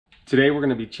Today we're going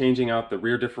to be changing out the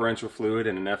rear differential fluid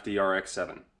in an FD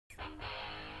RX-7.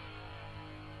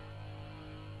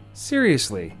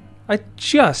 Seriously, I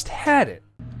just had it.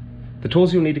 The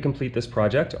tools you'll need to complete this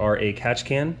project are a catch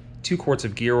can, 2 quarts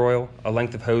of gear oil, a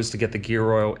length of hose to get the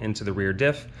gear oil into the rear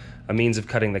diff, a means of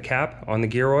cutting the cap on the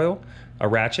gear oil, a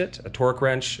ratchet, a torque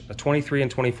wrench, a 23 and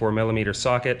 24 millimeter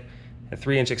socket, a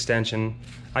 3-inch extension.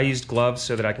 I used gloves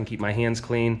so that I can keep my hands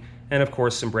clean, and of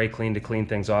course some brake clean to clean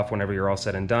things off whenever you're all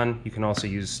said and done. You can also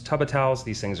use tub of towels,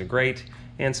 these things are great,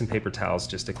 and some paper towels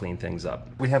just to clean things up.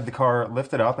 We have the car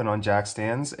lifted up and on jack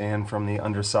stands, and from the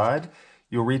underside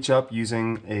you'll reach up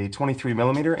using a 23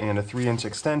 millimeter and a 3-inch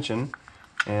extension,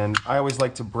 and I always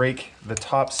like to break the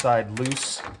top side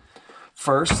loose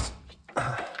first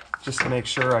just to make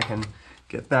sure I can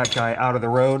get that guy out of the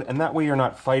road, and that way you're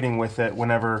not fighting with it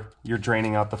whenever you're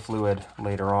draining out the fluid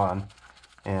later on,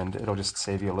 and it'll just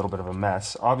save you a little bit of a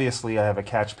mess. Obviously I have a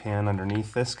catch pan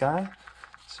underneath this guy,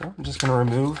 so I'm just going to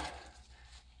remove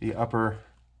the upper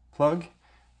plug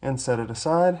and set it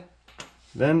aside.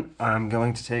 Then I'm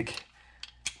going to take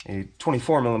a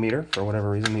 24 millimeter, for whatever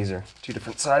reason these are 2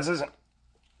 different sizes,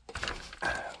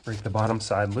 break the bottom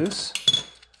side loose.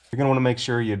 You're going to want to make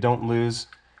sure you don't lose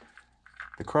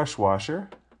the crush washer,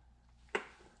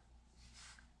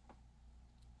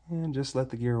 and just let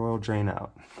the gear oil drain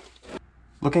out.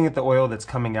 Looking at the oil that's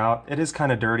coming out, it is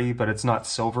kind of dirty, but it's not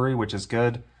silvery, which is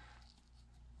good.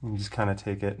 You just kind of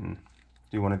take it and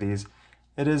do one of these.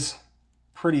 It is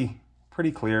pretty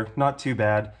clear, not too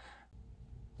bad.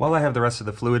 While I have the rest of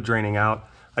the fluid draining out,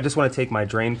 I just want to take my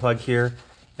drain plug here,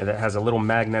 and it has a little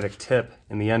magnetic tip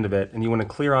in the end of it, and you want to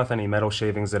clear off any metal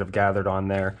shavings that have gathered on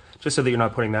there, just so that you're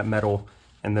not putting that metal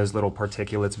and those little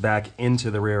particulates back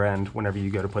into the rear end whenever you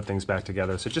go to put things back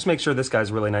together. So just make sure this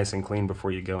guy's really nice and clean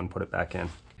before you go and put it back in.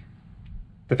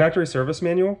 The factory service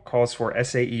manual calls for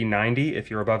SAE 90 if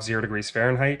you're above 0 degrees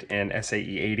Fahrenheit and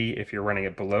SAE 80 if you're running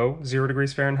it below 0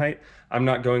 degrees Fahrenheit. I'm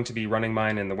not going to be running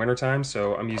mine in the wintertime,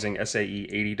 so I'm using SAE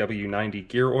 80W90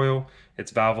 gear oil.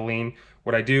 It's Valvoline.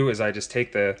 What I do is I just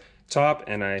take the top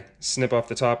and I snip off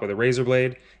the top with a razor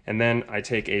blade, and then I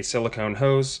take a silicone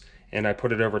hose and I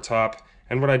put it over top.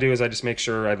 And what I do is I just make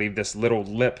sure I leave this little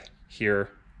lip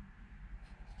here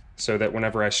so that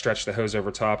whenever I stretch the hose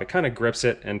over top, it kind of grips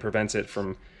it and prevents it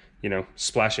from,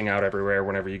 splashing out everywhere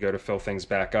whenever you go to fill things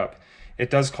back up. It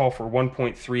does call for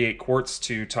 1.38 quarts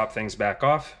to top things back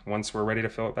off once we're ready to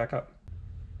fill it back up.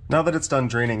 Now that it's done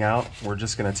draining out, we're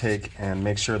just going to take and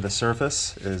make sure the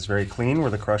surface is very clean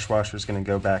where the crush washer is going to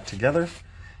go back together.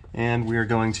 And we are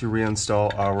going to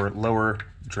reinstall our lower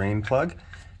drain plug.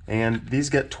 And these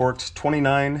get torqued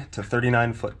 29 to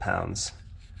 39 foot-pounds.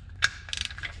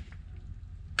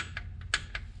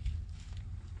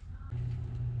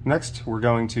 Next, we're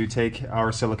going to take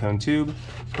our silicone tube,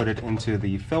 put it into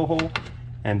the fill hole,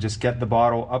 and just get the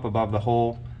bottle up above the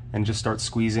hole and just start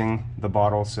squeezing the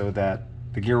bottle so that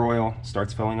the gear oil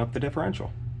starts filling up the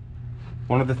differential.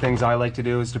 One of the things I like to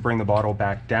do is to bring the bottle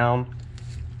back down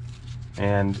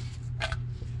and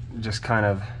just kind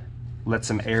of let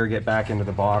some air get back into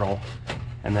the bottle,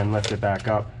 and then lift it back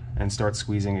up and start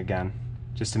squeezing again,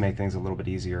 just to make things a little bit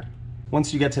easier.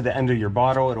 Once you get to the end of your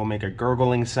bottle, it'll make a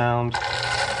gurgling sound.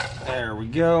 There we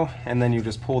go. And then you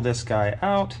just pull this guy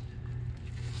out,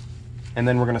 and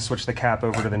then we're going to switch the cap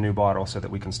over to the new bottle so that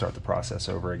we can start the process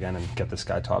over again and get this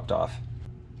guy topped off.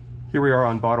 Here we are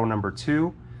on bottle number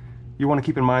 2. You want to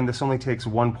keep in mind this only takes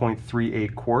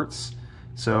 1.38 quarts.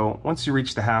 So once you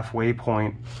reach the halfway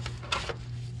point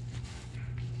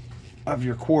of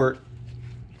your quart,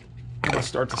 it'll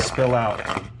start to spill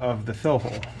out of the fill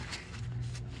hole.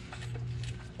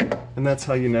 And that's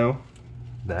how you know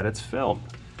that it's filled.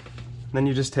 Then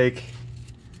you just take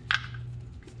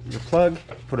your plug,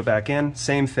 put it back in,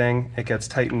 same thing, it gets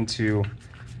tightened to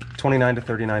 29 to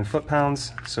 39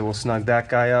 foot-pounds, so we'll snug that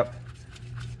guy up,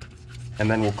 and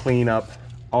then we'll clean up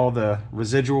all the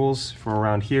residuals from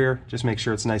around here. Just make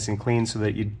sure it's nice and clean so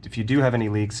that if you do have any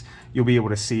leaks, you'll be able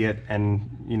to see it,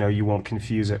 and you won't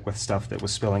confuse it with stuff that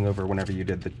was spilling over whenever you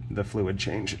did the fluid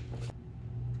change.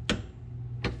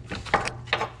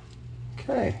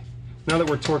 Okay, now that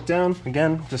we're torqued down,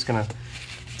 again, just gonna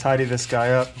tidy this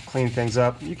guy up, clean things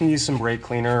up. You can use some brake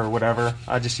cleaner or whatever.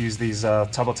 I just use these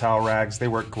tub towel rags. They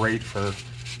work great for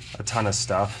a ton of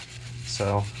stuff.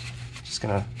 So just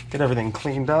gonna get everything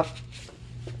cleaned up.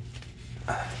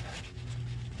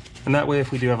 And that way,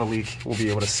 if we do have a leak, we'll be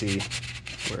able to see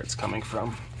where it's coming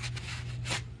from.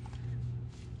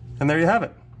 And there you have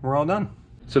it. We're all done.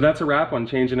 So that's a wrap on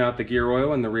changing out the gear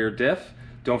oil in the rear diff.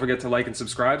 Don't forget to like and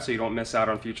subscribe so you don't miss out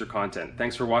on future content.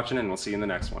 Thanks for watching, and we'll see you in the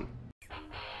next one.